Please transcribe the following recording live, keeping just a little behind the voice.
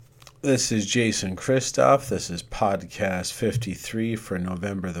This is Jason Christoff. This is podcast 53 for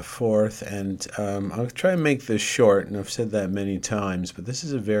November the 4th. And I'll try and make this short, and I've said that many times, but this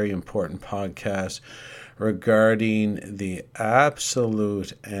is a very important podcast regarding the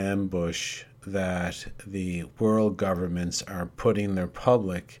absolute ambush that the world governments are putting their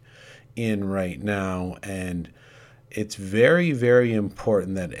public in right now. And it's very, very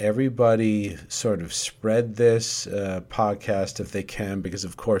important that everybody sort of spread this podcast if they can, because,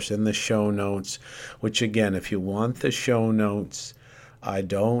 of course, in the show notes, which, again, if you want the show notes,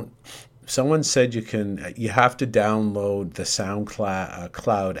 someone said you have to download the SoundCloud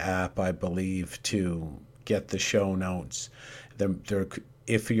Cloud app, I believe, to get the show notes.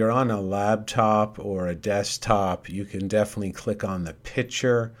 If you're on a laptop or a desktop, you can definitely click on the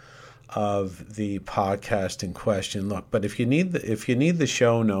picture of the podcast in question. Look, but if you need the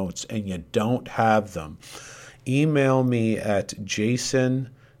show notes and you don't have them, email me at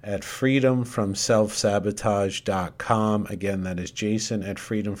jason@freedomfromselfsabotage.com. Again, that is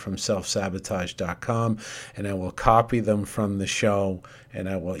jason@freedomfromselfsabotage.com, and I will copy them from the show and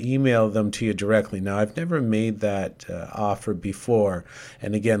I will email them to you directly. Now, I've never made that offer before,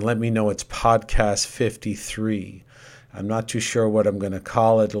 and again, let me know. It's podcast 53. I'm not too sure what I'm going to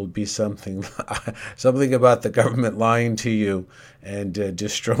call it. It'll be something about the government lying to you and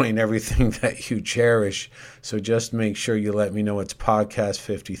destroying everything that you cherish. So just make sure you let me know it's podcast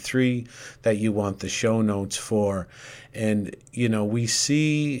 53 that you want the show notes for. And, we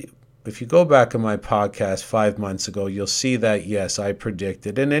see, if you go back in my podcast 5 months ago, you'll see that, yes, I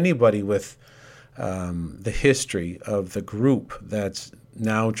predicted. And anybody with the history of the group that's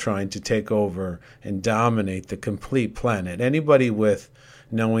now trying to take over and dominate the complete planet. Anybody with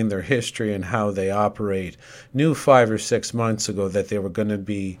knowing their history and how they operate knew 5 or 6 months ago that they were going to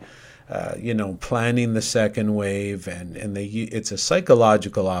be, planning the second wave, and it's a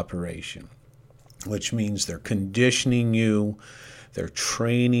psychological operation, which means they're conditioning you, they're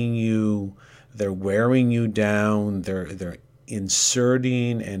training you, they're wearing you down, they're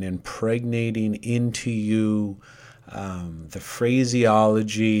inserting and impregnating into you the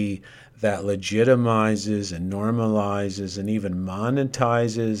phraseology that legitimizes and normalizes and even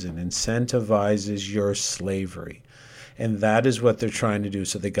monetizes and incentivizes your slavery. And that is what they're trying to do.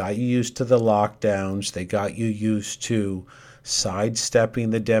 So they got you used to the lockdowns. They got you used to sidestepping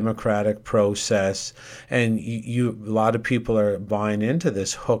the democratic process. And a lot of people are buying into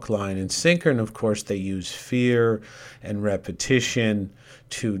this hook, line, and sinker. And of course, they use fear and repetition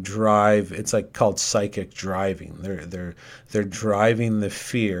to drive. It's called psychic driving. They're driving the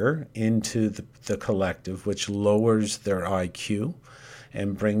fear into the collective, which lowers their IQ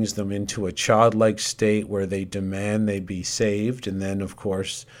and brings them into a childlike state where they demand they be saved. And then, of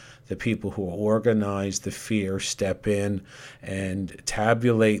course, the people who organize the fear step in and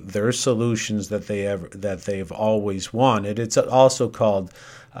tabulate their solutions that they've always wanted. It's also called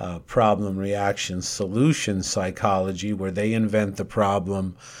problem, reaction, solution psychology, where they invent the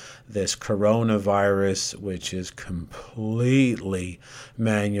problem. This coronavirus, which is completely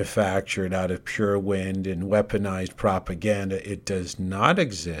manufactured out of pure wind and weaponized propaganda, it does not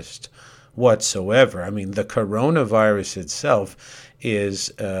exist whatsoever. I mean, the coronavirus itself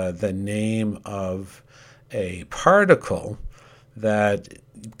is the name of a particle that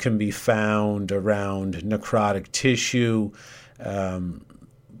can be found around necrotic tissue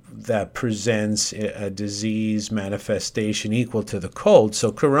that presents a disease manifestation equal to the cold. So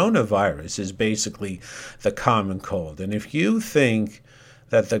coronavirus is basically the common cold. And if you think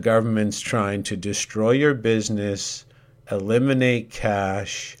that the government's trying to destroy your business, eliminate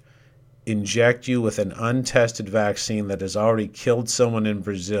cash, inject you with an untested vaccine that has already killed someone in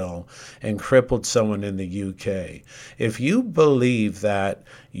Brazil and crippled someone in the UK, if you believe that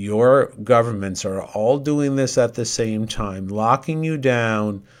your governments are all doing this at the same time, locking you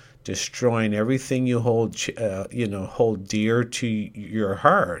down, destroying everything you hold dear to your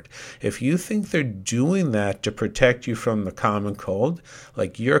heart, if you think they're doing that to protect you from the common cold,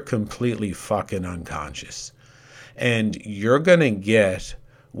 you're completely fucking unconscious. And you're going to get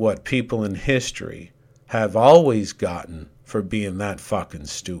what people in history have always gotten for being that fucking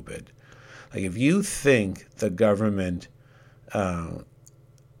stupid. If you think the government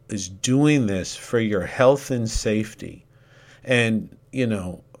is doing this for your health and safety, and,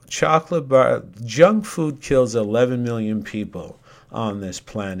 chocolate bar, junk food kills 11 million people on this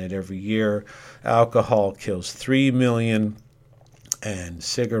planet every year. Alcohol kills 3 million, and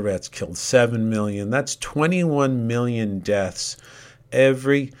cigarettes kill 7 million. That's 21 million deaths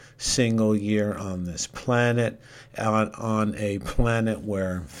every single year on this planet, on a planet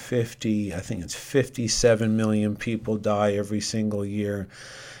where 57 million people die every single year.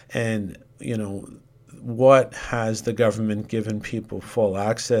 And, what has the government given people full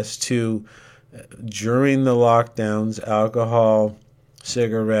access to during the lockdowns? Alcohol,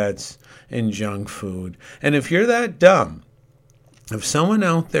 cigarettes, and junk food. And if you're that dumb, if someone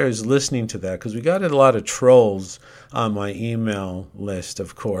out there is listening to that, because we got a lot of trolls on my email list,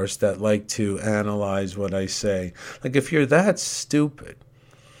 of course, that like to analyze what I say. Like, if you're that stupid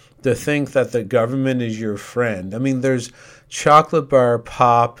to think that the government is your friend, I mean, there's chocolate bar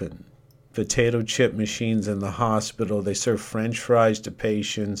pop and potato chip machines in the hospital. They serve French fries to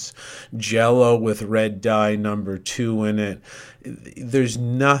patients, Jell-O with red dye number 2 in it. There's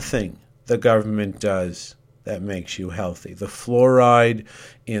nothing the government does that makes you healthy. The fluoride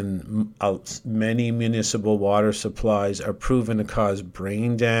in many municipal water supplies are proven to cause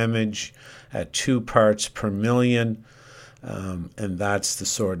brain damage at 2 parts per million. And that's the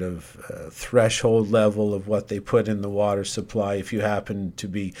sort of threshold level of what they put in the water supply. If you happen to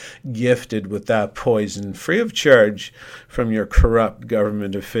be gifted with that poison free of charge from your corrupt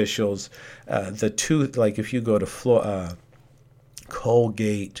government officials, like if you go to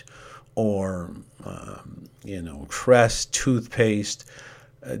Colgate or Crest toothpaste,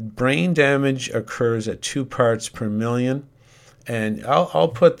 brain damage occurs at 2 parts per million. And I'll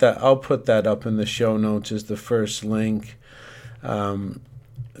put that up in the show notes as the first link.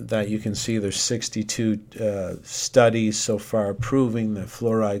 That you can see there's 62 studies so far proving that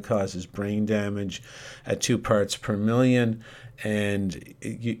fluoride causes brain damage at 2 parts per million. And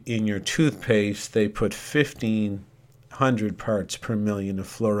in your toothpaste, they put 1,500 parts per million of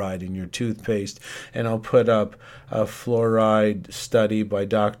fluoride in your toothpaste. And I'll put up a fluoride study by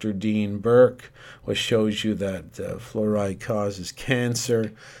Dr. Dean Burke, which shows you that fluoride causes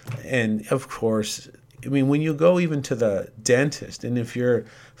cancer. And of course, I mean, when you go even to the dentist, and if you're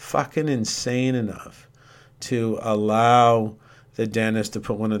fucking insane enough to allow the dentist to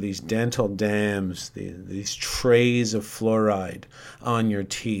put one of these dental dams, these trays of fluoride on your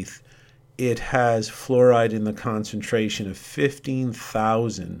teeth, it has fluoride in the concentration of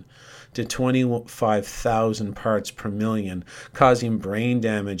 15,000 to 25,000 parts per million, causing brain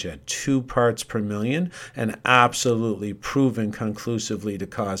damage at 2 parts per million, and absolutely proven conclusively to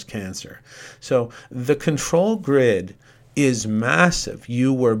cause cancer. So the control grid is massive.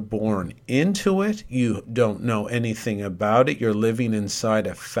 You were born into it. You don't know anything about it. You're living inside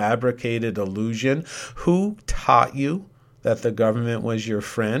a fabricated illusion. Who taught you that the government was your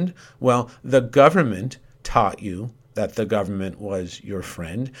friend? Well, the government taught you that the government was your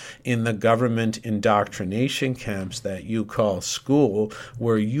friend in the government indoctrination camps that you call school,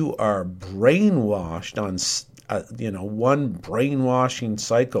 where you are brainwashed on one brainwashing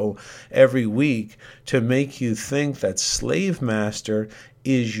cycle every week to make you think that slave master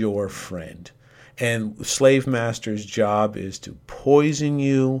is your friend. And slave master's job is to poison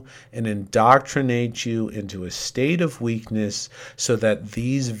you and indoctrinate you into a state of weakness so that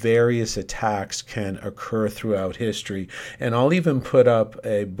these various attacks can occur throughout history. And I'll even put up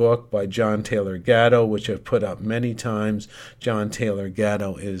a book by John Taylor Gatto, which I've put up many times. John Taylor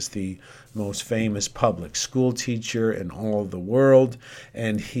Gatto is the most famous public school teacher in all the world,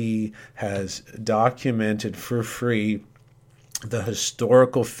 and he has documented for free the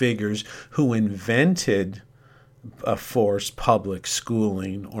historical figures who invented forced public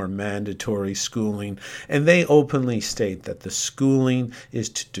schooling or mandatory schooling, and they openly state that the schooling is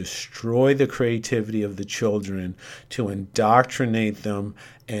to destroy the creativity of the children, to indoctrinate them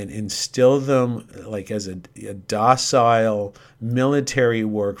and instill them like as a docile military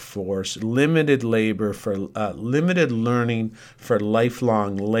workforce, limited labor for limited learning for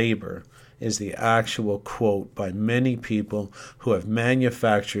lifelong labor, is the actual quote by many people who have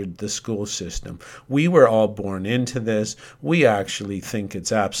manufactured the school system. We were all born into this. We actually think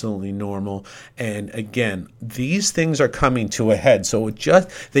it's absolutely normal. And again, these things are coming to a head. So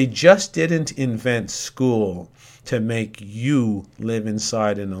they just didn't invent school to make you live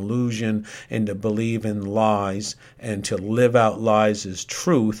inside an illusion and to believe in lies and to live out lies as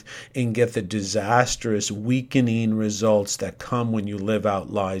truth and get the disastrous, weakening results that come when you live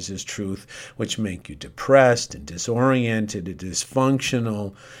out lies as truth, which make you depressed and disoriented and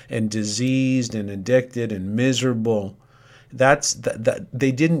dysfunctional and diseased and addicted and miserable.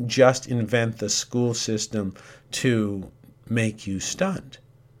 They didn't just invent the school system to make you stunned.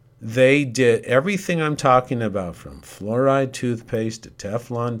 They did everything I'm talking about, from fluoride toothpaste to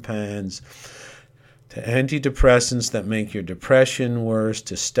Teflon pans, to antidepressants that make your depression worse,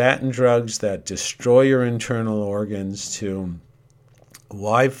 to statin drugs that destroy your internal organs, to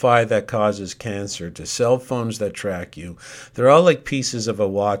Wi-Fi that causes cancer, to cell phones that track you. They're all like pieces of a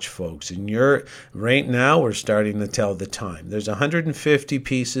watch, folks. And right now we're starting to tell the time. There's 150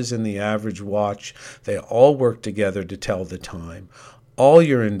 pieces in the average watch. They all work together to tell the time. All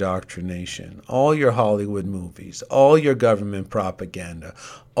your indoctrination, all your Hollywood movies, all your government propaganda,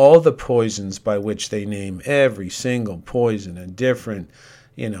 all the poisons by which they name every single poison a different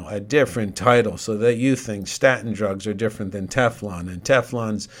title, so that you think statin drugs are different than Teflon, and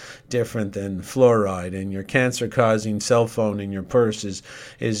Teflon's different than fluoride, and your cancer-causing cell phone in your purse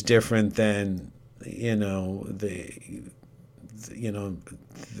is different than, the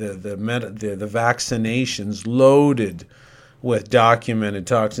vaccinations loaded with documented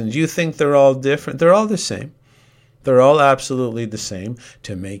toxins. You think they're all different? They're all the same. They're all absolutely the same,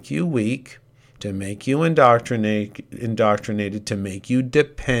 to make you weak, to make you indoctrinated, to make you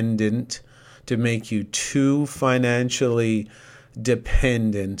dependent, to make you too financially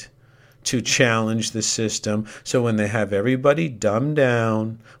dependent to challenge the system. So when they have everybody dumbed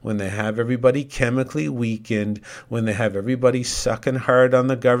down, when they have everybody chemically weakened, when they have everybody sucking hard on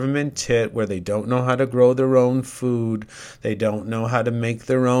the government tit, where they don't know how to grow their own food, they don't know how to make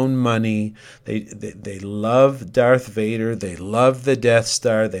their own money, they love Darth Vader, they love the Death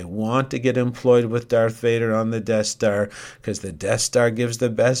Star, they want to get employed with Darth Vader on the Death Star because the Death Star gives the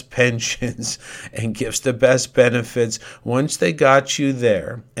best pensions and gives the best benefits. Once they got you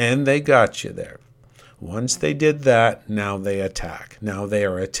there, and they got you there. Once they did that, now they attack. Now they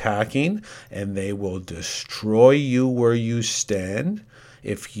are attacking, and they will destroy you where you stand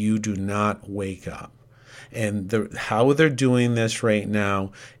if you do not wake up. And how they're doing this right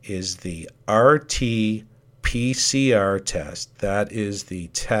now is the RT-PCR test. That is the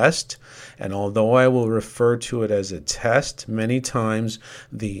test. And although I will refer to it as a test many times,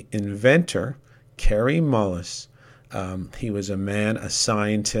 the inventor, Kary Mullis, he was a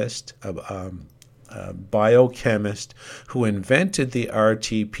scientist, a biochemist who invented the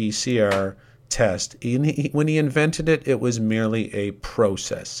RT-PCR test. When he invented it, it was merely a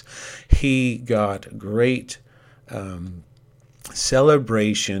process. He got great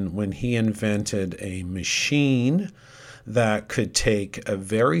celebration when he invented a machine that could take a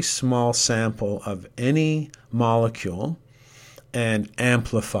very small sample of any molecule and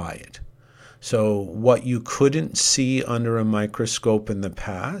amplify it. So what you couldn't see under a microscope in the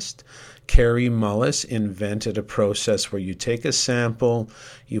past, Kary Mullis invented a process where you take a sample,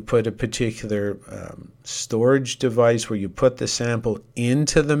 you put a particular storage device where you put the sample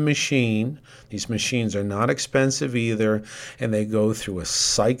into the machine. These machines are not expensive either, and they go through a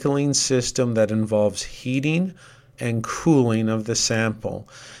cycling system that involves heating and cooling of the sample.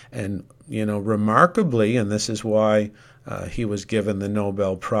 And, remarkably, and this is why he was given the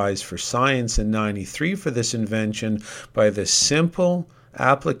Nobel Prize for Science in '93 for this invention, by the simple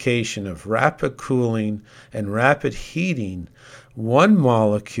application of rapid cooling and rapid heating, one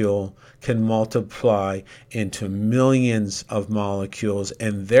molecule can multiply into millions of molecules,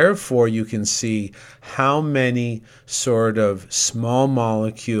 and therefore you can see how many sort of small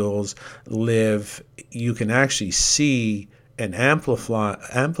molecules live. You can actually see and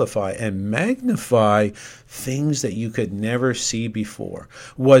amplify and magnify things that you could never see before.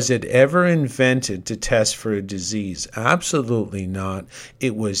 Was it ever invented to test for a disease? Absolutely not.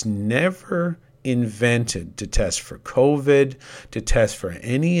 It was never invented to test for COVID, to test for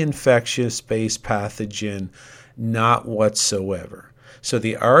any infectious-based pathogen, not whatsoever. So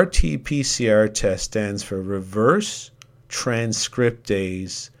the RT-PCR test stands for reverse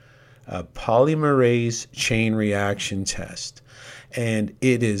transcriptase polymerase chain reaction test. And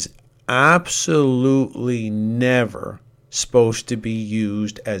it is absolutely never supposed to be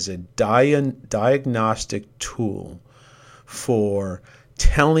used as a diagnostic tool for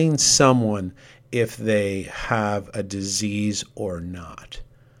telling someone if they have a disease or not.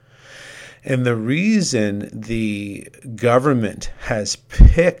 And the reason the government has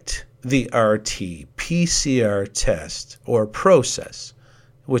picked the RT-PCR test or process,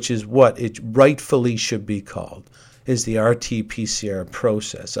 which is what it rightfully should be called, is the RT-PCR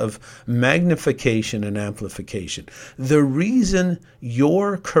process of magnification and amplification. The reason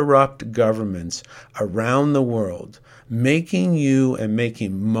your corrupt governments around the world, making you and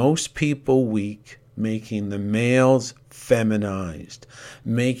making most people weak, making the males feminized,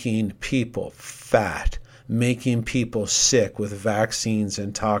 making people fat, making people sick with vaccines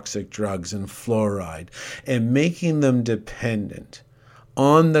and toxic drugs and fluoride, and making them dependent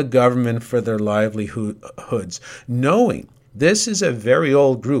on the government for their livelihoods, knowing This is a very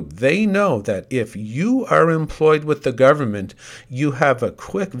old group. They know that if you are employed with the government, you have a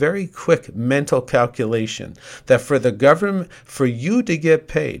very quick mental calculation that for the government, for you to get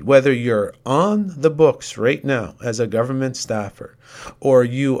paid, whether you're on the books right now as a government staffer or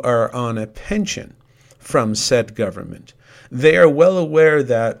you are on a pension from said government, they are well aware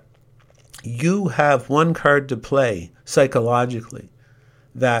that you have one card to play psychologically,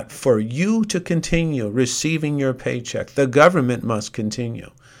 that for you to continue receiving your paycheck, the government must continue.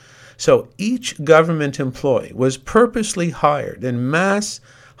 So each government employee was purposely hired, and mass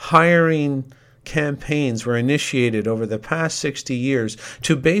hiring campaigns were initiated over the past 60 years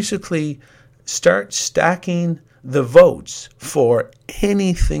to basically start stacking the votes for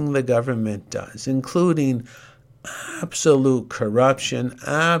anything the government does, including absolute corruption,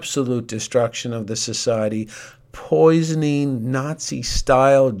 absolute destruction of the society, poisoning,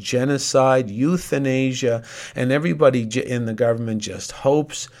 Nazi-style genocide, euthanasia, and everybody in the government just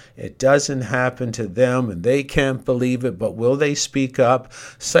hopes it doesn't happen to them, and they can't believe it, but will they speak up?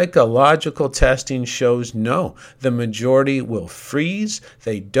 Psychological testing shows no. The majority will freeze.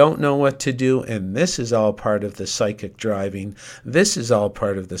 They don't know what to do, and this is all part of the psychic driving. This is all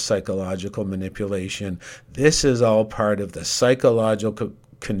part of the psychological manipulation. This is all part of the psychological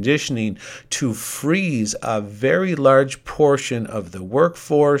conditioning to freeze a very large portion of the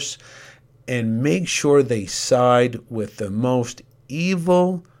workforce and make sure they side with the most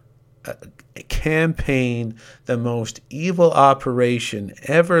evil campaign, the most evil operation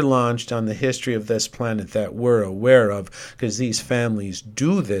ever launched on the history of this planet that we're aware of, because these families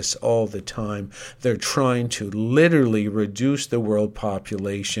do this all the time. They're trying to literally reduce the world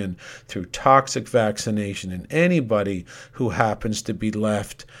population through toxic vaccination, and anybody who happens to be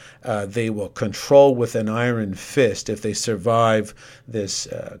left, they will control with an iron fist if they survive this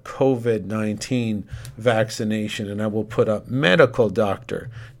COVID-19 vaccination. And I will put up medical Dr.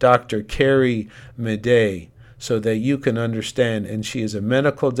 Carrie Madej, so that you can understand. And she is a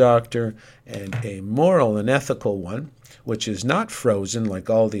medical doctor and a moral and ethical one, which is not frozen like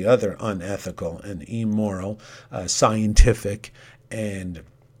all the other unethical and immoral scientific and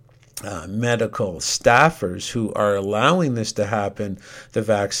medical staffers who are allowing this to happen. The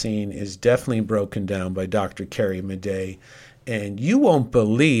vaccine is definitely broken down by Dr. Carrie Madej, and you won't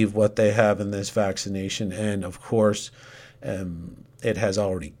believe what they have in this vaccination. And of course, it has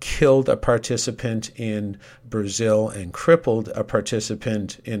already killed a participant in Brazil and crippled a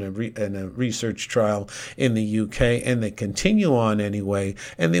participant in a research trial in the UK, and they continue on anyway,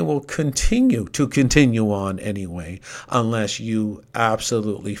 and they will continue on anyway unless you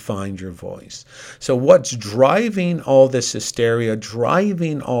absolutely find your voice. So what's driving all this hysteria,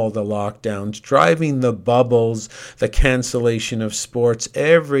 driving all the lockdowns, driving the bubbles, the cancellation of sports,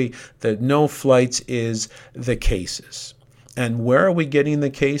 the no flights, is the cases. And where are we getting the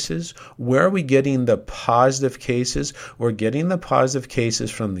cases? Where are we getting the positive cases? We're getting the positive cases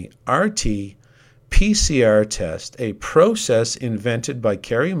from the RT-PCR test, a process invented by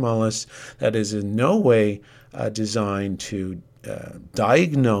Kary Mullis that is in no way designed to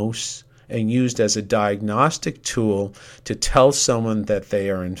diagnose and used as a diagnostic tool to tell someone that they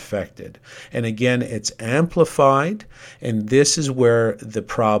are infected. And again, it's amplified, and this is where the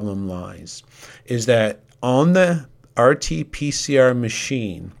problem lies, is that on the RT-PCR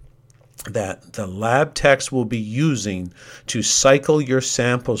machine that the lab techs will be using to cycle your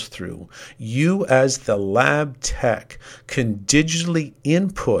samples through, you as the lab tech can digitally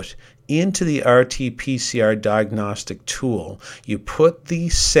input into the RT-PCR diagnostic tool. You put the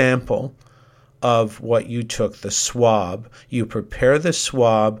sample of what you took, the swab, you prepare the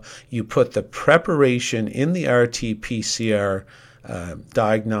swab, you put the preparation in the RT-PCR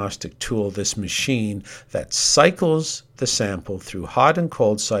diagnostic tool, this machine that cycles the sample through hot and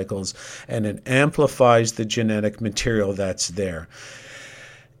cold cycles, and it amplifies the genetic material that's there.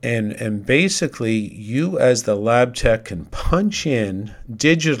 And basically, you as the lab tech can punch in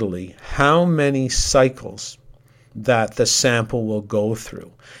digitally how many cycles that the sample will go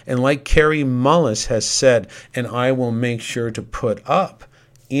through. And like Kary Mullis has said, and I will make sure to put up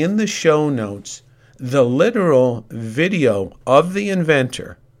in the show notes, the literal video of the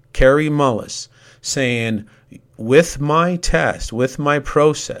inventor, Kary Mullis, saying, with my test, with my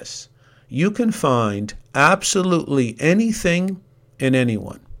process, you can find absolutely anything in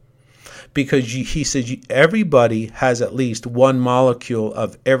anyone. Because he says everybody has at least one molecule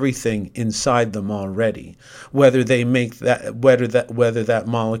of everything inside them already. Whether they make that, whether that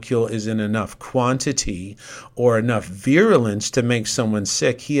molecule is in enough quantity or enough virulence to make someone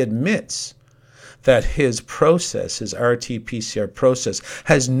sick, he admits that his process, his RT-PCR process,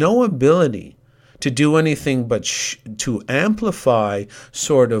 has no ability to do anything but to amplify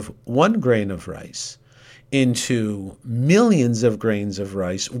sort of 1 grain of rice into millions of grains of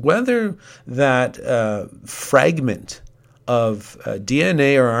rice, whether that fragment of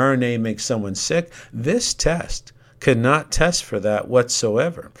DNA or RNA makes someone sick, this test cannot test for that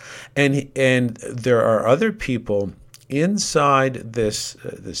whatsoever. And there are other people inside this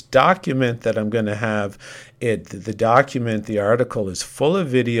document that I'm going to have. The article is full of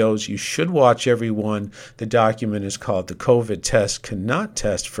videos. You should watch every one. The document is called "The COVID Test Cannot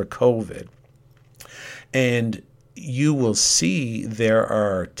Test for COVID." And you will see there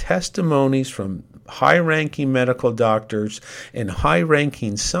are testimonies from high-ranking medical doctors and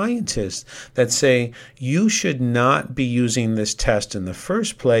high-ranking scientists that say you should not be using this test in the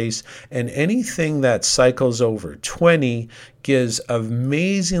first place, and anything that cycles over 20 gives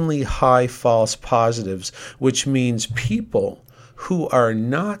amazingly high false positives, which means people who are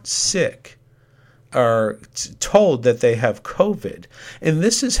not sick are told that they have COVID. And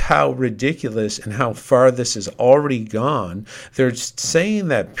this is how ridiculous and how far this has already gone. They're saying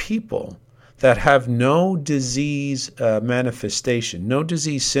that people that have no disease manifestation, no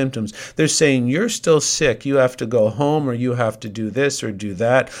disease symptoms, they're saying you're still sick, you have to go home, or you have to do this or do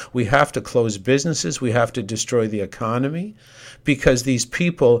that. We have to close businesses, we have to destroy the economy, because these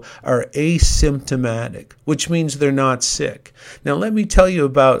people are asymptomatic, which means they're not sick. Now, let me tell you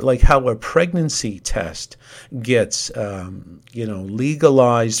about how a pregnancy test gets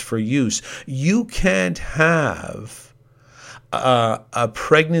legalized for use. You can't have a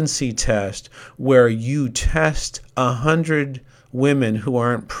pregnancy test where you test 100 women who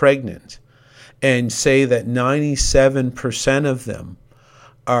aren't pregnant and say that 97% of them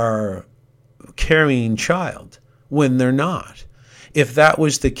are carrying child when they're not. If that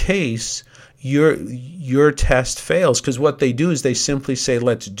was the case, your test fails, because what they do is they simply say,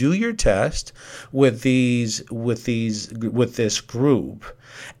 let's do your test with this group,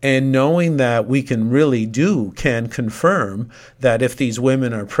 and knowing that we can confirm that if these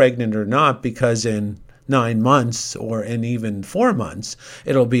women are pregnant or not, because in 9 months or in even 4 months,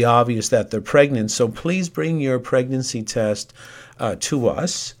 it'll be obvious that they're pregnant. So please bring your pregnancy test to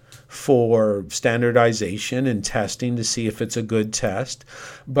us for standardization and testing to see if it's a good test.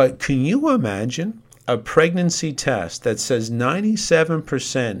 But can you imagine a pregnancy test that says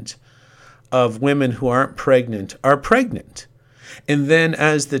 97% of women who aren't pregnant are pregnant? And then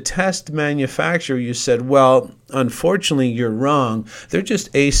as the test manufacturer, you said, well, unfortunately, you're wrong. They're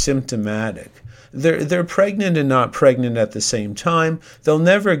just asymptomatic. They're pregnant and not pregnant at the same time. They'll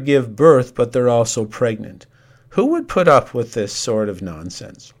never give birth, but they're also pregnant. Who would put up with this sort of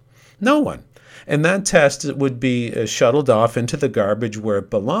nonsense? No one. And that test would be shuttled off into the garbage where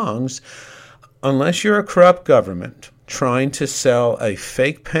it belongs, unless you're a corrupt government trying to sell a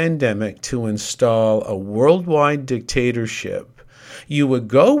fake pandemic to install a worldwide dictatorship. You would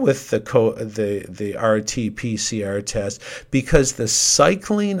go with the RT-PCR test, because the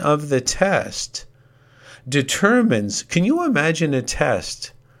cycling of the test determines. Can you imagine a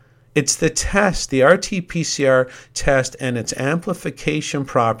test? It's the test, the RT-PCR test, and its amplification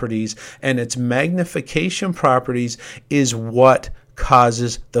properties and its magnification properties is what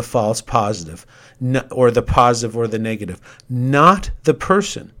causes the false positive, or the positive or the negative, not the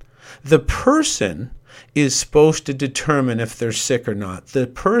person. The person is supposed to determine if they're sick or not. The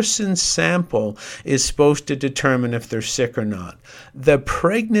person's sample is supposed to determine if they're sick or not. The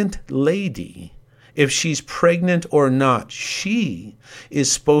pregnant lady, if she's pregnant or not, she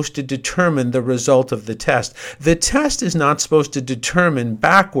is supposed to determine the result of the test. The test is not supposed to determine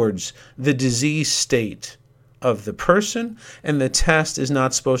backwards the disease state of the person, and the test is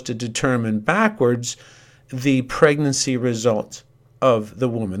not supposed to determine backwards the pregnancy result of the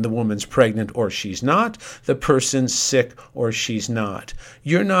woman. The woman's pregnant or she's not. The person's sick or she's not.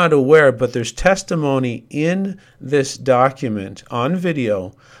 You're not aware, but there's testimony in this document on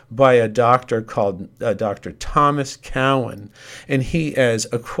video by a doctor called Dr. Thomas Cowan, and he has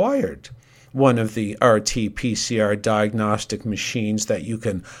acquired one of the RT-PCR diagnostic machines that you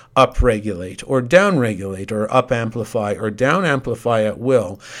can upregulate or downregulate or up-amplify or down-amplify at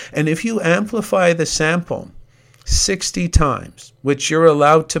will. And if you amplify the sample 60 times, which you're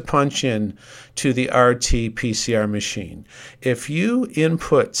allowed to punch in to the RT-PCR machine, if you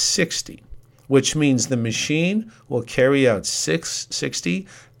input 60, which means the machine will carry out 60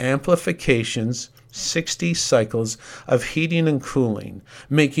 amplifications, 60 cycles of heating and cooling,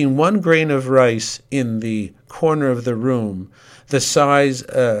 making 1 grain of rice in the corner of the room the size,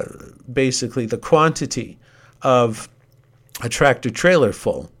 basically the quantity of a tractor trailer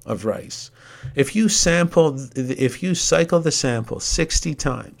full of rice. If you cycle the sample 60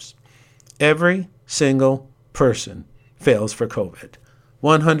 times, every single person fails for COVID.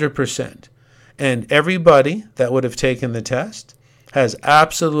 100%. And everybody that would have taken the test has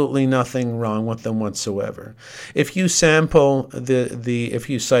absolutely nothing wrong with them whatsoever. If you sample if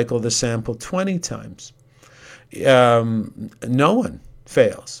you cycle the sample 20 times, no one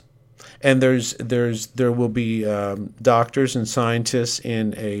fails. And there will be doctors and scientists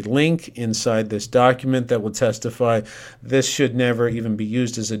in a link inside this document that will testify this should never even be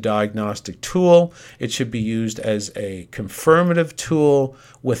used as a diagnostic tool. It should be used as a confirmative tool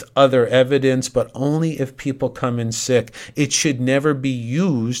with other evidence, but only if people come in sick. It should never be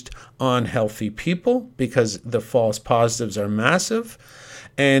used on healthy people because the false positives are massive.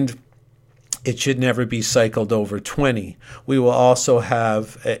 And it should never be cycled over 20. We will also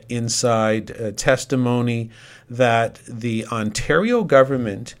have inside testimony that the Ontario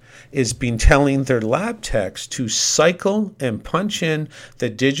government is been telling their lab techs to cycle and punch in the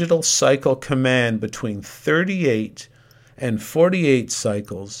digital cycle command between 38 and 48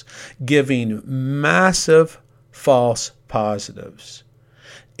 cycles, giving massive false positives.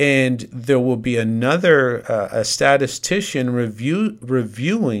 And there will be another a statistician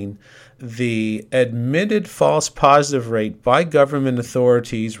reviewing the admitted false positive rate by government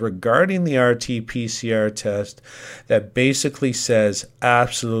authorities regarding the RT-PCR test that basically says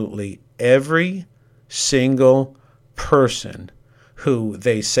absolutely every single person who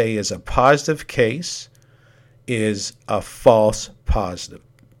they say is a positive case is a false positive.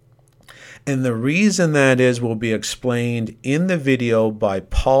 And the reason that is will be explained in the video by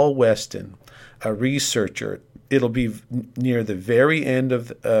Paul Weston, a researcher. It'll be near the very end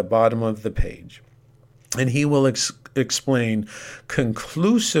of the bottom of the page. And he will explain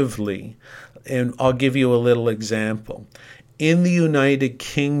conclusively, and I'll give you a little example. In the United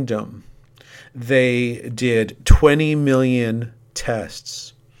Kingdom, they did 20 million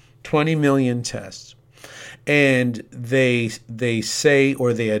tests. 20 million tests. And they say,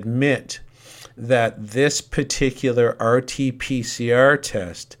 or they admit, that this particular RT-PCR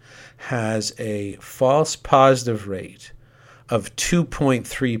test has a false positive rate of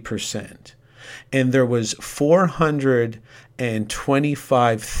 2.3%. And there was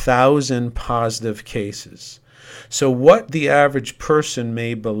 425,000 positive cases. So what the average person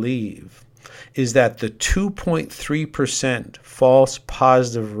may believe is that the 2.3% false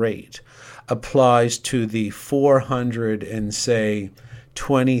positive rate applies to the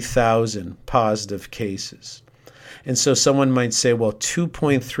 420,000 positive cases. And so someone might say, well,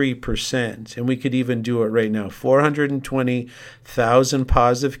 2.3%, and we could even do it right now, 420,000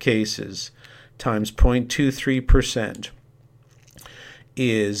 positive cases times 0.23%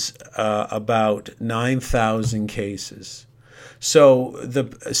 is about 9,000 cases.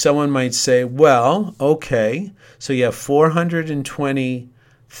 So someone might say, well, okay, so you have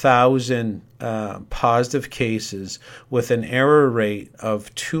 420,000 positive cases with an error rate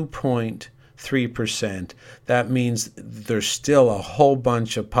of 2.3%. That means there's still a whole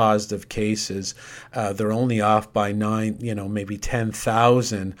bunch of positive cases. They're only off by maybe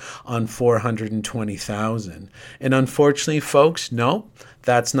 10,000 on 420,000. And unfortunately, folks, no,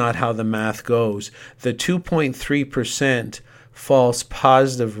 that's not how the math goes. The 2.3% false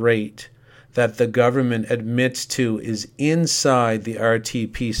positive rate that the government admits to is inside the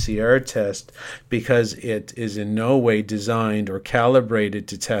RT-PCR test because it is in no way designed or calibrated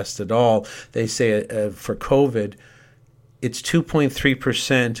to test at all. They say for COVID, it's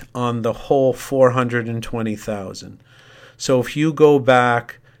 2.3% on the whole 420,000. So if you go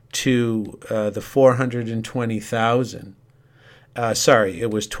back to the 420,000,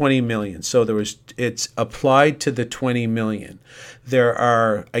 it was 20 million. So it's applied to the 20 million. There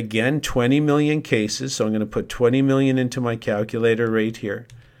are, again, 20 million cases. So I'm going to put 20 million into my calculator right here.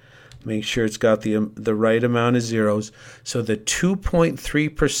 Make sure it's got the right amount of zeros. So the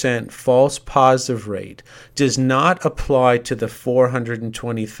 2.3% false positive rate does not apply to the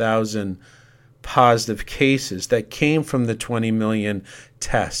 420,000 positive cases that came from the 20 million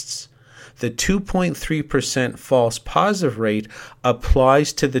tests. The 2.3% false positive rate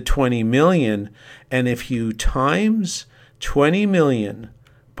applies to the 20 million, and if you times 20 million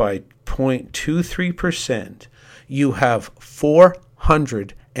by 0.23%, you have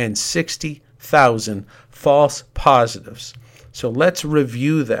 460,000 false positives. So let's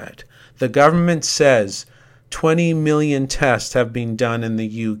review that. The government says 20 million tests have been done in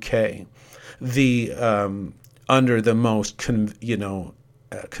the UK. Under the most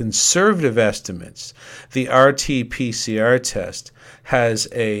conservative estimates, the RT-PCR test has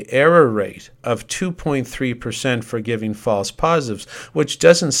a error rate of 2.3% for giving false positives, which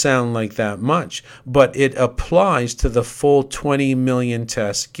doesn't sound like that much, but it applies to the full 20 million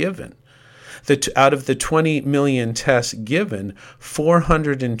tests given. Out of the 20 million tests given,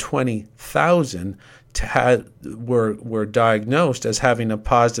 420,000 were diagnosed as having a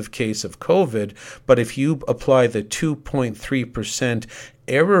positive case of COVID. But if you apply the 2.3%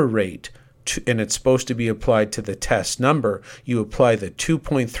 error rate, and it's supposed to be applied to the test number, you apply the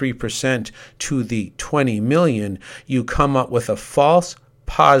 2.3% to the 20 million, you come up with a false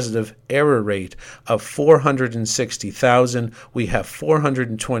positive error rate of 460,000. We have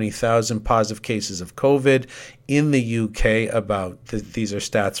 420,000 positive cases of COVID in the UK. These are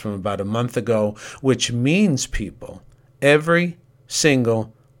stats from about a month ago, which means, people, every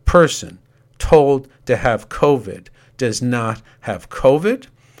single person told to have COVID does not have COVID.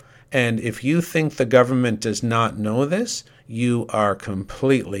 And if you think the government does not know this, you are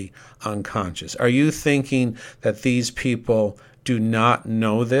completely unconscious. Are you thinking that these people do not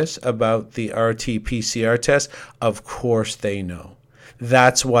know this about the RT-PCR test? Of course they know.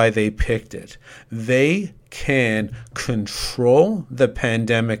 That's why they picked it. They can control the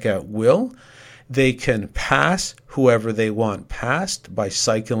pandemic at will. They can pass whoever they want past by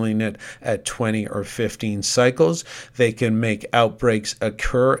cycling it at 20 or 15 cycles. They can make outbreaks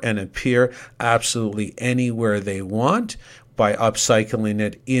occur and appear absolutely anywhere they want by upcycling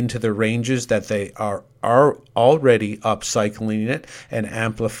it into the ranges that they are already upcycling it and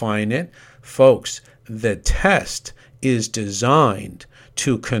amplifying it. Folks, the test is designed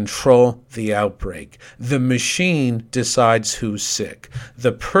to control the outbreak. The machine decides who's sick.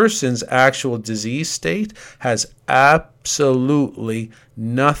 The person's actual disease state has absolutely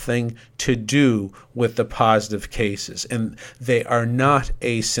nothing to do with the positive cases. And they are not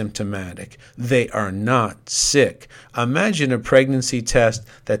asymptomatic. They are not sick. Imagine a pregnancy test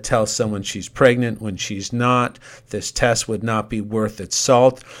that tells someone she's pregnant when she's not. This test would not be worth its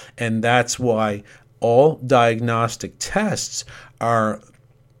salt. And that's why all diagnostic tests are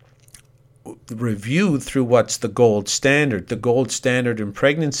reviewed through what's the gold standard. The gold standard in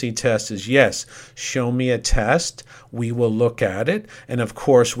pregnancy tests is, yes, show me a test, we will look at it, and of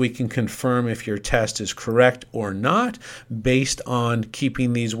course we can confirm if your test is correct or not based on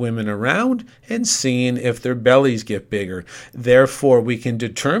keeping these women around and seeing if their bellies get bigger. Therefore, we can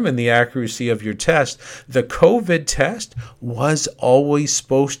determine the accuracy of your test. The COVID test was always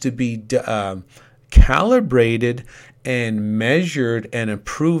supposed to be calibrated and measured and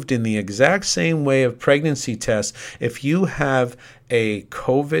approved in the exact same way of pregnancy tests. If you have a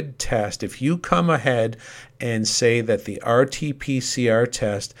COVID test, if you come ahead and say that the RT-PCR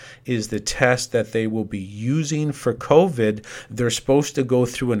test is the test that they will be using for COVID, they're supposed to go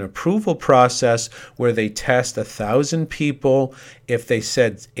through an approval process where they test 1,000 people. If they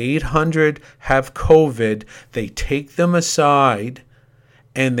said 800 have COVID, they take them aside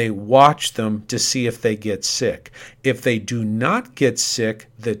and they watch them to see if they get sick. If they do not get sick,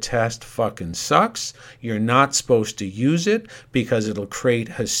 the test fucking sucks. You're not supposed to use it because it'll create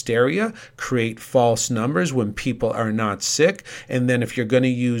hysteria, create false numbers when people are not sick. And then if you're going to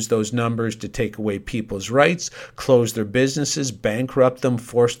use those numbers to take away people's rights, close their businesses, bankrupt them,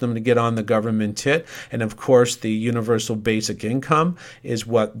 force them to get on the government tit. And of course, the universal basic income is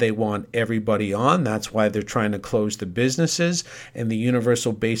what they want everybody on. That's why they're trying to close the businesses. And the universal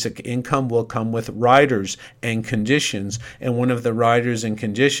basic income will come with riders and conditions. And one of the riders and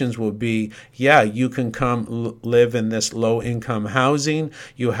conditions will be, yeah, you can come live in this low-income housing.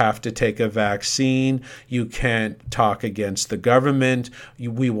 You have to take a vaccine. You can't talk against the government.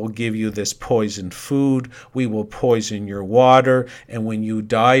 We will give you this poisoned food. We will poison your water. And when you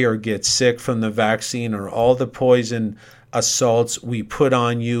die or get sick from the vaccine or all the poison assaults we put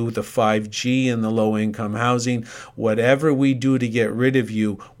on you, the 5G and the low-income housing, whatever we do to get rid of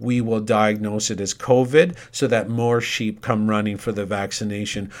you, we will diagnose it as COVID so that more sheep come running for the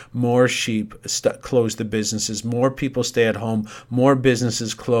vaccination, more sheep close the businesses, more people stay at home, more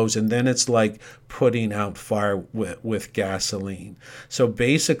businesses close, and then it's like putting out fire with gasoline. So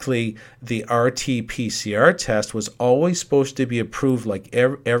basically, the RT-PCR test was always supposed to be approved like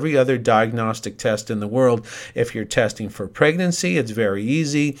every other diagnostic test in the world. If you're testing for pregnancy, it's very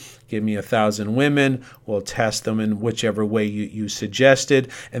easy. Give me 1,000 women. We'll test them in whichever way you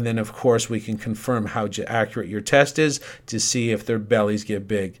suggested. And then, of course, we can confirm how accurate your test is to see if their bellies get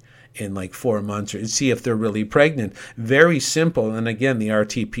big in like 4 months or see if they're really pregnant. Very simple. And again, the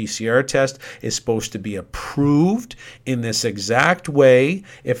RT-PCR test is supposed to be approved in this exact way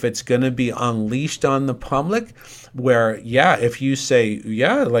if it's going to be unleashed on the public. Where, yeah, if you say,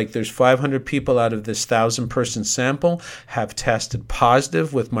 yeah, like there's 500 people out of this 1,000-person sample have tested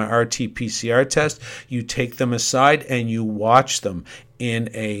positive with my RT-PCR test, you take them aside and you watch them. in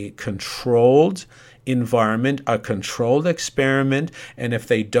a controlled environment, a controlled experiment, and if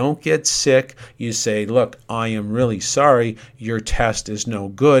they don't get sick, you say, look, I am really sorry, your test is no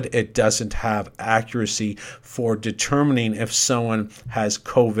good. It doesn't have accuracy for determining if someone has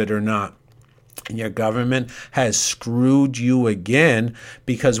COVID or not. And your government has screwed you again,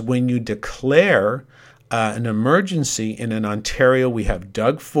 because when you declare an emergency in Ontario, we have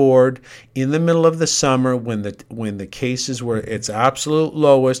Doug Ford in the middle of the summer when the cases were its absolute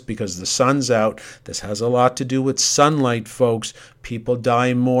lowest because the sun's out. This has a lot to do with sunlight, folks. People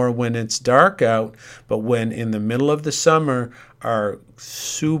die more when it's dark out, but when in the middle of the summer, our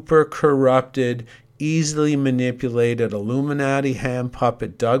super corrupted, easily manipulated Illuminati hand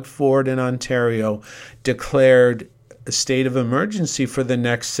puppet Doug Ford in Ontario declared a state of emergency for the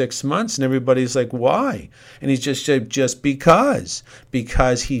next 6 months, and everybody's like, why? And he's just said, just because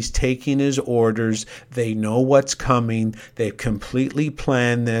he's taking his orders. They know what's coming. They've completely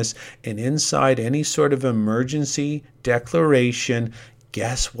planned this, and inside any sort of emergency declaration,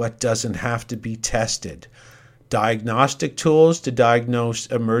 guess what doesn't have to be tested? Diagnostic tools to diagnose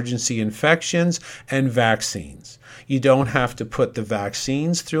emergency infections and vaccines. You don't have to put the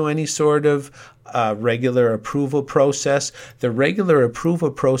vaccines through any sort of regular approval process. The regular approval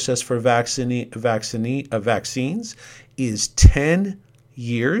process for vaccines is 10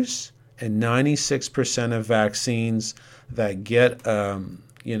 years, and 96% of vaccines that get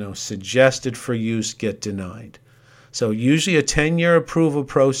suggested for use get denied. So usually a 10-year approval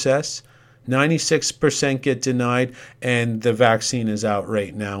process, 96% get denied, and the vaccine is out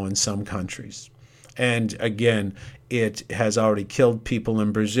right now in some countries. And again, it has already killed people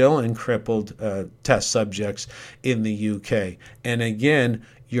in Brazil and crippled test subjects in the UK. And again,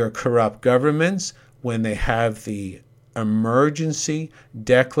 your corrupt governments, when they have the emergency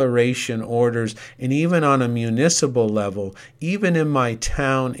declaration orders, and even on a municipal level, even in my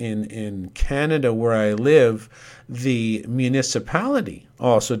town in Canada where I live, the municipality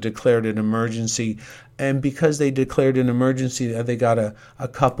also declared an emergency. And because they declared an emergency, they got a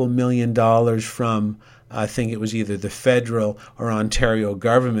couple $1 million from, I think it was either the federal or Ontario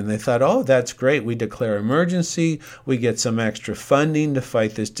government. They thought, oh, that's great. We declare emergency. We get some extra funding to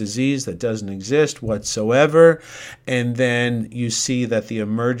fight this disease that doesn't exist whatsoever. And then you see that the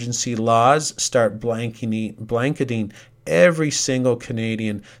emergency laws start blanketing every single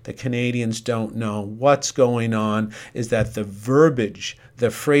Canadian. The Canadians don't know what's going on, is that the verbiage,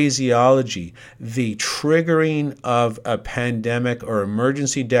 the phraseology, the triggering of a pandemic or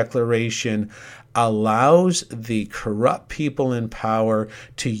emergency declaration allows the corrupt people in power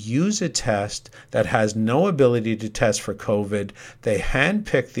to use a test that has no ability to test for COVID. They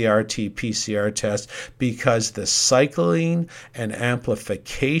handpick the RT-PCR test because the cycling and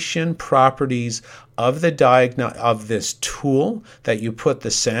amplification properties of of this tool that you put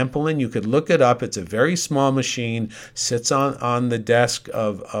the sample in. You could look it up. It's a very small machine, sits on the desk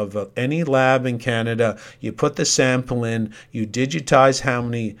of any lab in Canada. You put the sample in, you digitize how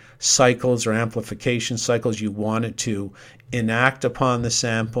many cycles or amplification cycles you want it to enact upon the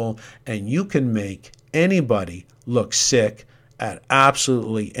sample, and you can make anybody look sick at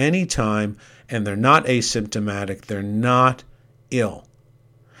absolutely any time, and they're not asymptomatic, they're not ill.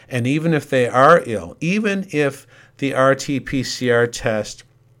 And even if they are ill, even if the RT-PCR test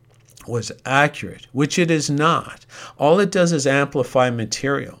was accurate, which it is not, all it does is amplify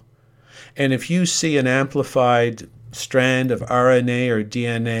material. And if you see an amplified strand of RNA or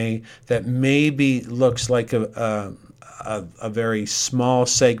DNA that maybe looks like a very small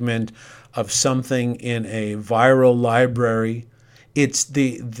segment of something in a viral library, it's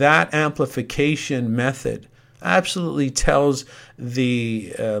that amplification method absolutely tells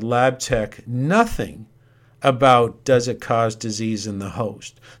the lab tech nothing about does it cause disease in the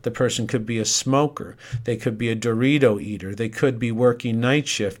host. The person could be a smoker. They could be a Dorito eater. They could be working night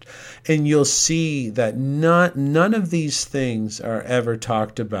shift. And you'll see that none of these things are ever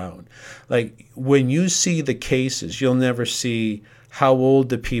talked about. Like when you see the cases, you'll never see how old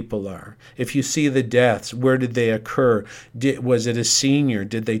the people are. If you see the deaths, where did they occur? Was it a senior?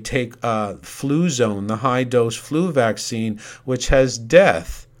 Did they take Fluzone, the high-dose flu vaccine, which has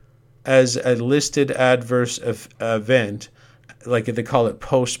death as a listed adverse event, like they call it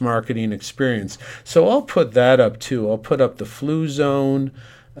post-marketing experience? So I'll put that up too. I'll put up the Fluzone,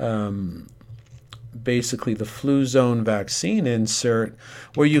 basically the Fluzone vaccine insert,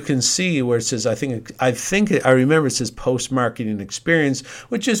 where you can see where it says, I remember it says post-marketing experience,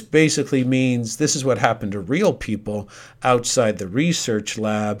 which just basically means this is what happened to real people outside the research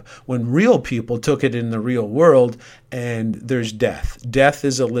lab when real people took it in the real world, and there's death. Death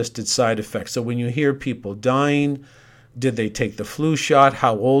is a listed side effect. So when you hear people dying, Did they take the flu shot?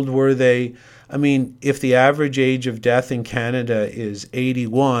 How old were they? I mean, if the average age of death in Canada is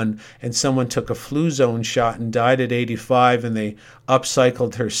 81 and someone took a flu zone shot and died at 85 and they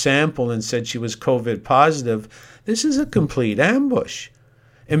upcycled her sample and said she was COVID positive, this is a complete ambush.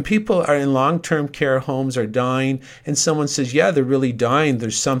 And people are in long-term care homes are dying, and someone says, yeah, they're really dying.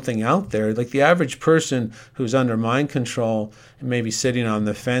 There's something out there. Like the average person who's under mind control and maybe sitting on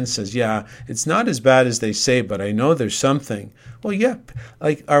the fence says, yeah, it's not as bad as they say, but I know there's something. Well, yep.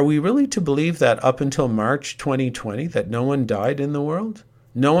 Like, are we really to believe that up until March 2020 that no one died in the world?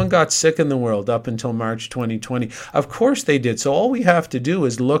 No one got sick in the world up until March 2020. Of course they did. So all we have to do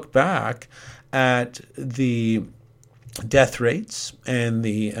is look back at the death rates and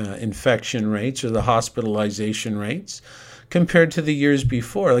the infection rates or the hospitalization rates compared to the years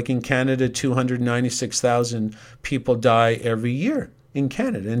before. Like in Canada, 296,000 people die every year in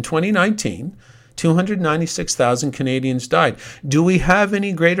Canada. In 2019, 296,000 Canadians died. Do we have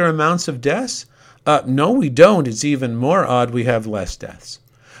any greater amounts of deaths? No, we don't. It's even more odd we have less deaths.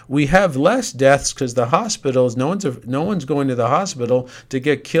 We have less deaths because the hospitals, no one's going to the hospital to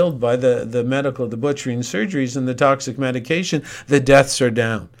get killed by the medical, the butchery and surgeries and the toxic medication. The deaths are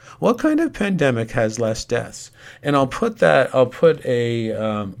down. What kind of pandemic has less deaths? And I'll put a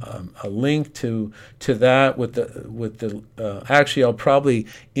link to that with the actually I'll probably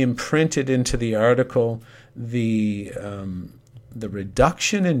imprint it into the article, the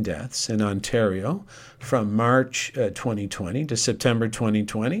reduction in deaths in Ontario from March 2020 to September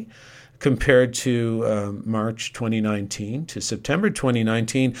 2020 compared to March 2019 to September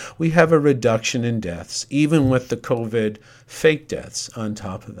 2019, we have a reduction in deaths, even with the COVID fake deaths on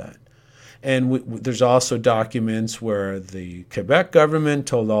top of that. And there's also documents where the Quebec government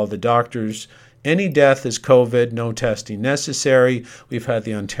told all the doctors, any death is COVID, no testing necessary. We've had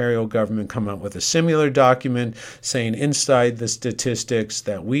the Ontario government come out with a similar document saying inside the statistics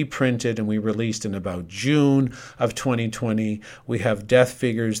that we printed and we released in about June of 2020, we have death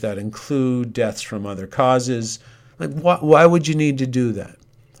figures that include deaths from other causes. Like, why would you need to do that?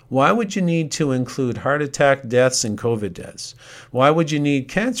 Why would you need to include heart attack deaths and COVID deaths? Why would you need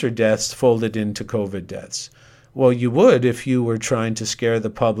cancer deaths folded into COVID deaths? Well, you would if you were trying to scare the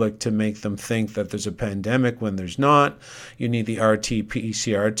public to make them think that there's a pandemic when there's not. You need the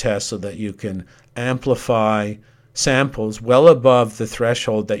RT-PCR test so that you can amplify samples well above the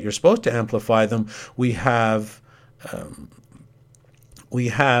threshold that you're supposed to amplify them. We have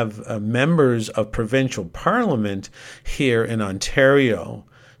members of provincial parliament here in Ontario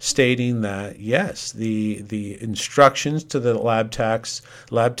stating that, yes, the instructions to the lab techs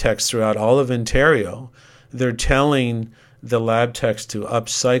throughout all of Ontario, they're telling the lab techs to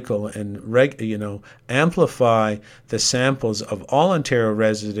upcycle and amplify the samples of all Ontario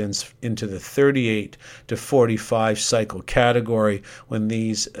residents into the 38 to 45 cycle category when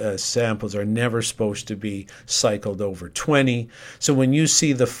these samples are never supposed to be cycled over 20. So when you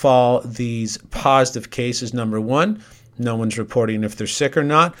see these positive cases, number one, no one's reporting if they're sick or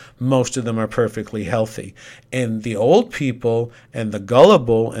not. Most of them are perfectly healthy. And the old people and the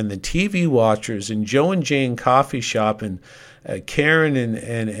gullible and the TV watchers and Joe and Jane coffee shop and Karen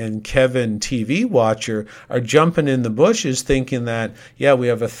and Kevin TV watcher are jumping in the bushes thinking that, yeah, we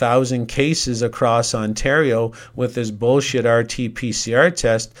have 1,000 cases across Ontario with this bullshit RT-PCR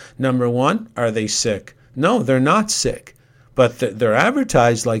test. Number one, are they sick? No, they're not sick. But they're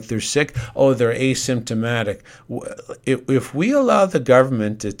advertised like they're sick. Oh, they're asymptomatic. If we allow the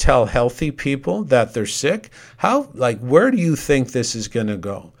government to tell healthy people that they're sick, where do you think this is going to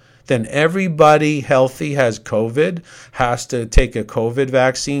go? Then everybody healthy has COVID, has to take a COVID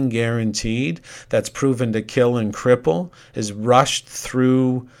vaccine guaranteed, that's proven to kill and cripple, is rushed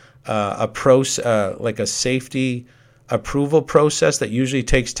through like a safety approval process that usually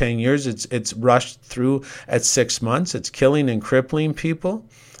takes 10 years. It's rushed through at 6 months. It's killing and crippling people.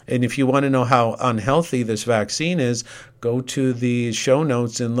 And if you want to know how unhealthy this vaccine is, go to the show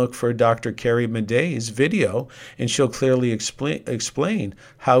notes and look for Dr. Carrie Madej's video, and she'll clearly explain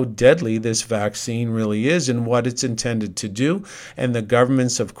how deadly this vaccine really is and what it's intended to do. And the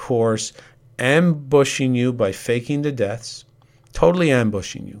government's, of course, ambushing you by faking the deaths, totally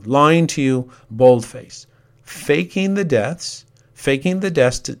ambushing you, lying to you, boldface. Faking the death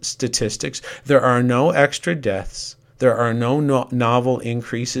statistics. There are no extra deaths. There are no novel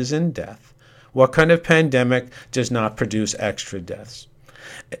increases in death. What kind of pandemic does not produce extra deaths?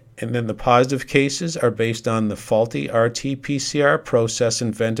 And then the positive cases are based on the faulty RT-PCR process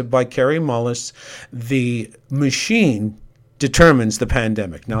invented by Carrie Mullis. The machine determines the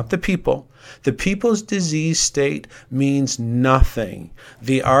pandemic, not the people. The people's disease state means nothing.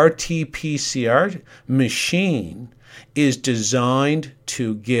 The RT-PCR machine is designed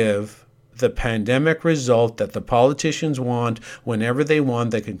to give the pandemic result that the politicians want whenever they want.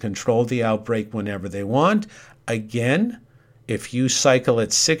 They can control the outbreak whenever they want. Again, if you cycle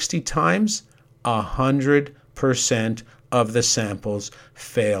it 60 times, 100% of the samples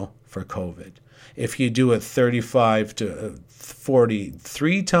fail for COVID. If you do it 35 to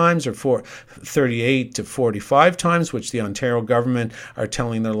 43 times or 38 to 45 times, which the Ontario government are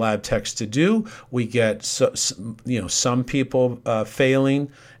telling their lab techs to do, we get some people failing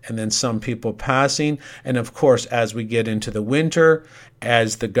and then some people passing. And of course, as we get into the winter,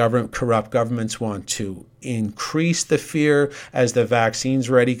 as the corrupt governments want to increase the fear as the vaccine's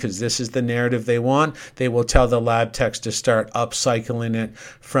ready, because this is the narrative they want, they will tell the lab techs to start upcycling it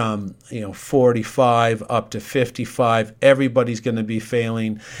from 45 up to 55. Everybody's going to be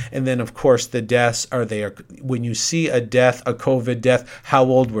failing. And then of course the deaths are there. When you see a COVID death, how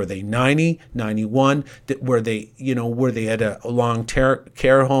old were they? 90, 91? Were they at a long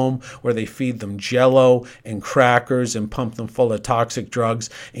care home where they feed them Jell-O and crackers and pump them full of toxic drugs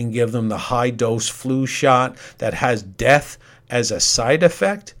and give them the high dose flu shot that has death as a side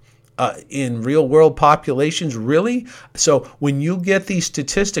effect in real world populations? Really? So when you get these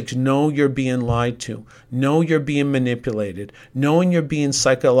statistics, know you're being lied to, know you're being manipulated, knowing you're being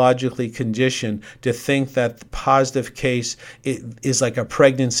psychologically conditioned to think that the positive case is like a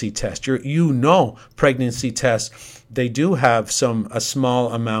pregnancy test. Pregnancy tests, they do have a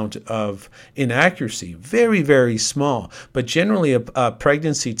small amount of inaccuracy, very, very small. But generally a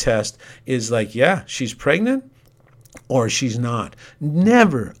pregnancy test is like, yeah, she's pregnant or she's not.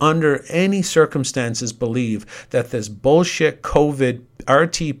 Never, under any circumstances, believe that this bullshit COVID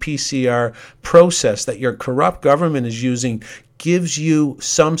RT-PCR process that your corrupt government is using gives you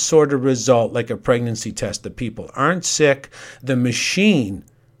some sort of result like a pregnancy test. The people aren't sick. The machine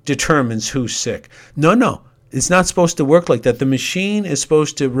determines who's sick. No. It's not supposed to work like that. The machine is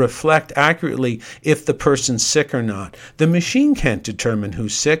supposed to reflect accurately if the person's sick or not. The machine can't determine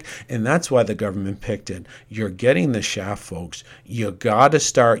who's sick, and that's why the government picked it. You're getting the shaft, folks. You got to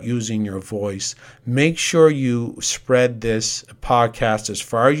start using your voice. Make sure you spread this podcast as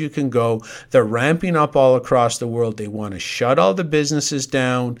far as you can go. They're ramping up all across the world. They want to shut all the businesses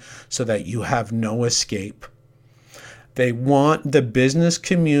down so that you have no escape. They want the business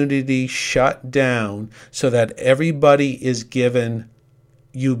community shut down so that everybody is given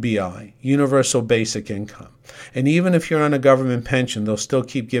UBI, Universal Basic Income. And even if you're on a government pension, they'll still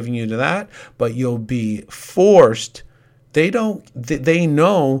keep giving you that, but you'll be forced. They know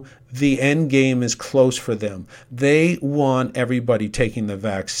the end game is close for them. They want everybody taking the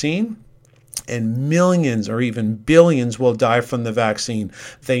vaccine, and millions or even billions will die from the vaccine.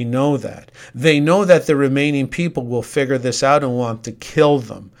 They know that. They know that the remaining people will figure this out and want to kill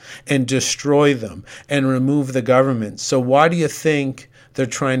them and destroy them and remove the government. So why do you think they're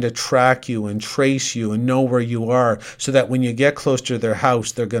trying to track you and trace you and know where you are so that when you get close to their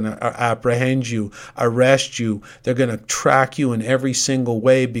house, they're going to apprehend you, arrest you. They're going to track you in every single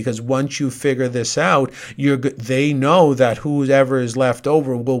way, because once you figure this out, they know that whoever is left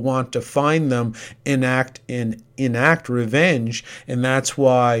over will want to find them, enact revenge. And that's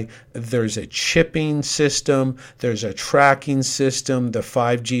why there's a chipping system, there's a tracking system. The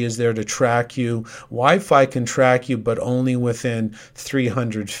 5G is there to track you. Wi-Fi can track you, but only within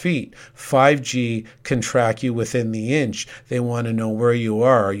 300 feet. 5G can track you within the inch. They want to know where you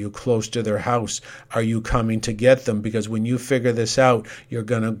are. Are you close to their house? Are you coming to get them? Because when you figure this out, you're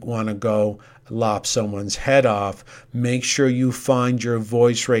going to want to go lop someone's head off. Make sure you find your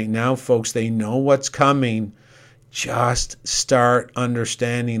voice right now, folks. They know what's coming. Just start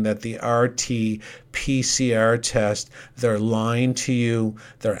understanding that the RT-PCR test, they're lying to you.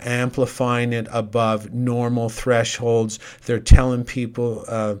 They're amplifying it above normal thresholds. They're telling people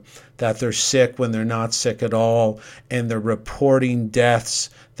that they're sick when they're not sick at all. And they're reporting deaths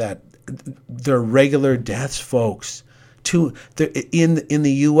that they're regular deaths, folks. In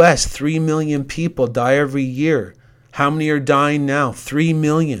the U.S., 3 million people die every year. How many are dying now? 3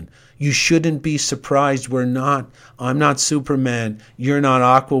 million. You shouldn't be surprised. I'm not Superman. You're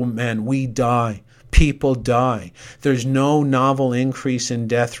not Aquaman. We die. People die. There's no novel increase in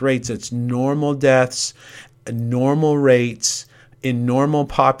death rates. It's normal deaths, normal rates in normal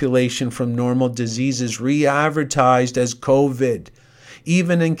population from normal diseases re-advertised as COVID.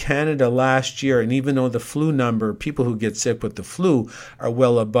 Even in Canada last year, and even though the flu number, people who get sick with the flu are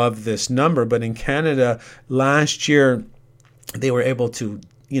well above this number, but in Canada last year, they were able to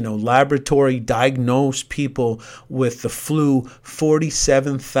laboratory diagnosed people with the flu.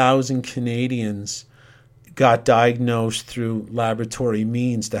 47,000 Canadians got diagnosed through laboratory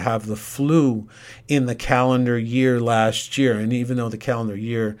means to have the flu in the calendar year last year. And even though the calendar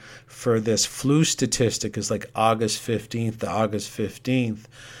year for this flu statistic is like August 15th to August 15th,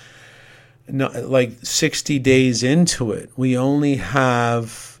 like 60 days into it, we only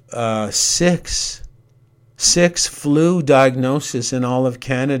have six flu diagnoses in all of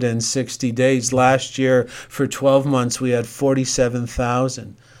Canada in 60 days. Last year, for 12 months, we had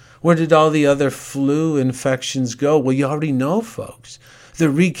 47,000. Where did all the other flu infections go? Well, you already know, folks. They're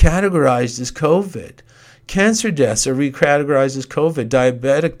recategorized as COVID. Cancer deaths are recategorized as COVID.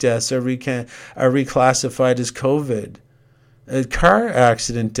 Diabetic deaths are reclassified as COVID. Car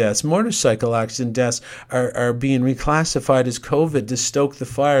accident deaths, motorcycle accident deaths are being reclassified as COVID to stoke the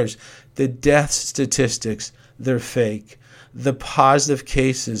fires. The death statistics, they're fake. The positive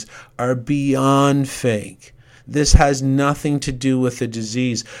cases are beyond fake. This has nothing to do with the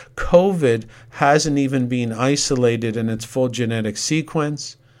disease. COVID hasn't even been isolated in its full genetic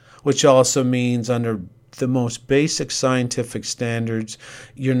sequence, which also means under the most basic scientific standards,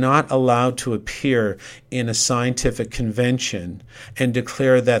 you're not allowed to appear in a scientific convention and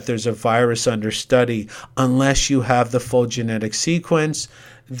declare that there's a virus under study unless you have the full genetic sequence.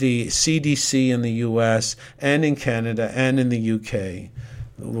 The CDC in the US and in Canada and in the UK,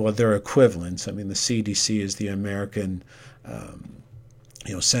 well, they're equivalents. I mean, the CDC is the American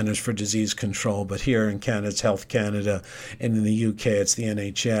Centers for Disease Control, but here in Canada, it's Health Canada, and in the UK, it's the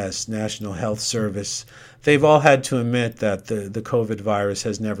NHS, National Health Service. They've all had to admit that the COVID virus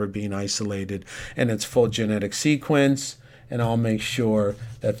has never been isolated in its full genetic sequence, and I'll make sure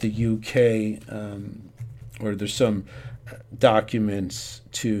that the UK, or there's some documents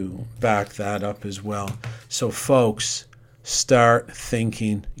to back that up as well. So, folks, start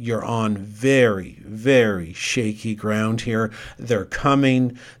thinking. You're on very, very shaky ground here. They're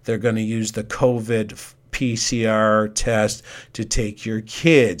coming. They're going to use the COVID PCR test to take your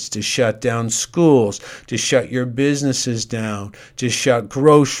kids, to shut down schools, to shut your businesses down, to shut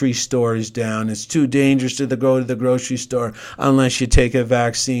grocery stores down. It's too dangerous to go to the grocery store unless you take a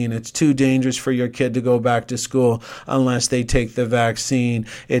vaccine. It's too dangerous for your kid to go back to school unless they take the vaccine.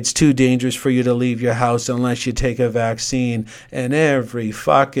 It's too dangerous for you to leave your house unless you take a vaccine. And every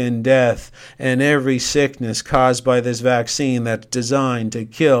fucking death and every sickness caused by this vaccine that's designed to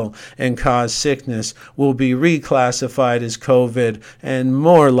kill and cause sickness will be reclassified as COVID, and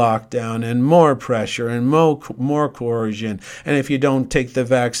more lockdown and more pressure and more coercion. And if you don't take the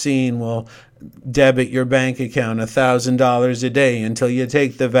vaccine, well, debit your bank account $1,000 a day until you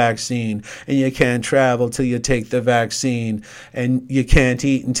take the vaccine, and you can't travel till you take the vaccine, and you can't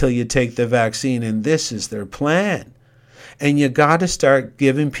eat until you take the vaccine. And this is their plan. And you got to start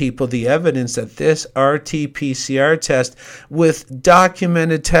giving people the evidence that this RT-PCR test, with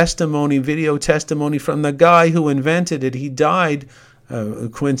documented testimony, video testimony from the guy who invented it, he died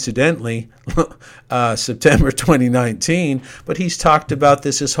coincidentally September 2019, but he's talked about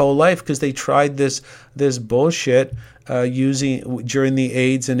this his whole life because they tried this bullshit using during the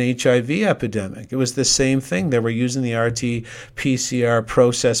AIDS and HIV epidemic. It was the same thing. They were using the RT-PCR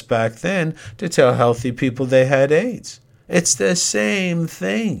process back then to tell healthy people they had AIDS. It's the same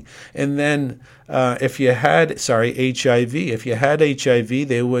thing. And then if you had, HIV, if you had HIV,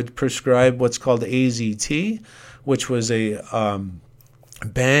 they would prescribe what's called AZT, which was a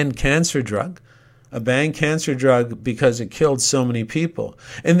banned cancer drug. A banned cancer drug because it killed so many people.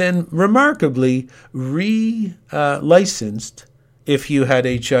 And then remarkably licensed if you had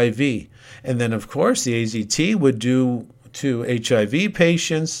HIV. And then, of course, the AZT would do to HIV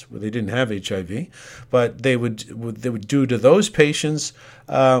patients, well, they didn't have HIV, but they would do to those patients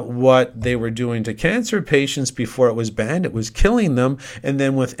what they were doing to cancer patients before it was banned. It was killing them. And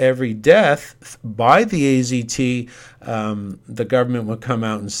then with every death by the AZT, the government would come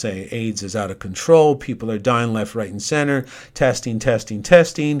out and say AIDS is out of control, people are dying left, right, and center, testing,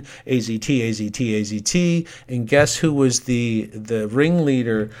 AZT, AZT. And guess who was the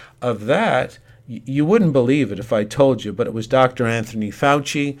ringleader of that? You wouldn't believe it if I told you, but it was Dr. Anthony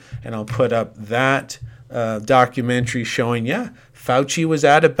Fauci, and I'll put up that documentary showing, Fauci was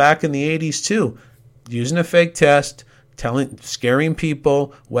at it back in the 80s too, using a fake test, scaring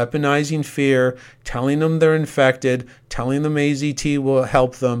people, weaponizing fear, telling them they're infected, telling them AZT will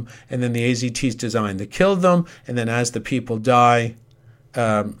help them, and then the AZT is designed to kill them, and then as the people die,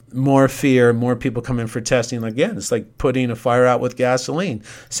 more fear, more people come in for testing. Again, it's like putting a fire out with gasoline.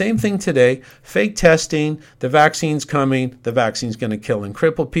 Same thing today. Fake testing, the vaccine's coming, the vaccine's going to kill and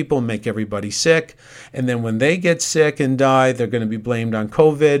cripple people, make everybody sick. And then when they get sick and die, they're going to be blamed on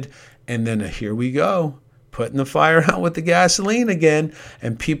COVID. And then here we go, putting the fire out with the gasoline again.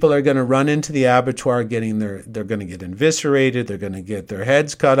 And people are going to run into the abattoir they're going to get eviscerated. They're going to get their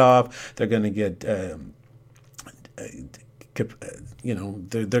heads cut off. They're going to get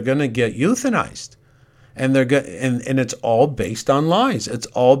they're going to get euthanized, and and it's all based on lies. It's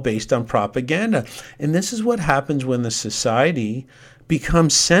all based on propaganda, and this is what happens when the society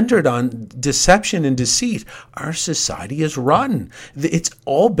becomes centered on deception and deceit. Our society is rotten. It's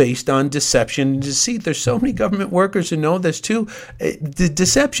all based on deception and deceit. There's so many government workers who know this too. The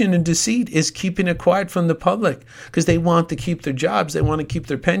deception and deceit is keeping it quiet from the public because they want to keep their jobs. They want to keep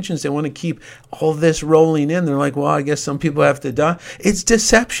their pensions. They want to keep all this rolling in. They're like, well, I guess some people have to die. It's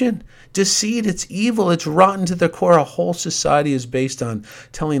deception. Deceit, it's evil, it's rotten to the core. A whole society is based on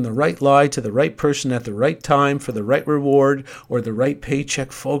telling the right lie to the right person at the right time for the right reward or the right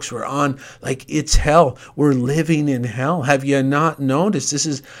paycheck. Folks, it's hell. We're living in hell. Have you not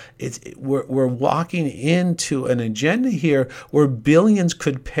noticed? We're walking into an agenda here where billions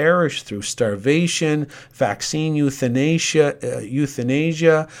could perish through starvation, vaccine euthanasia,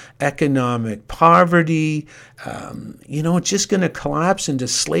 economic poverty. It's just going to collapse into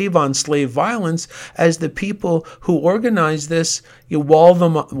slave-on-slave violence as the people who organize this wall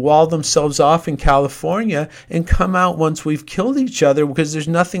themselves off in California and come out once we've killed each other because there's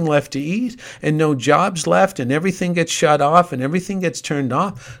nothing left to eat and no jobs left and everything gets shut off and everything gets turned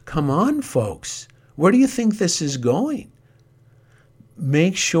off. Come on, folks. Where do you think this is going?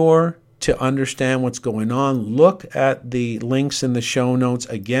 Make sure to understand what's going on. Look at the links in the show notes.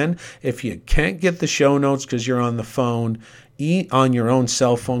 Again, if you can't get the show notes because you're on the phone, on your own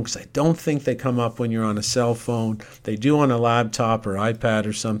cell phone, because I don't think they come up when you're on a cell phone. They do on a laptop or iPad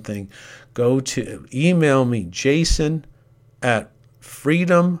or something. Email me, Jason at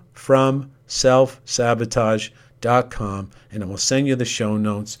freedomfromselfsabotage.com, and I will send you the show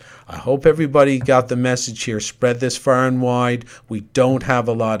notes. I hope everybody got the message here. Spread this far and wide. We don't have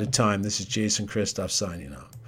a lot of time. This is Jason Christoff signing off.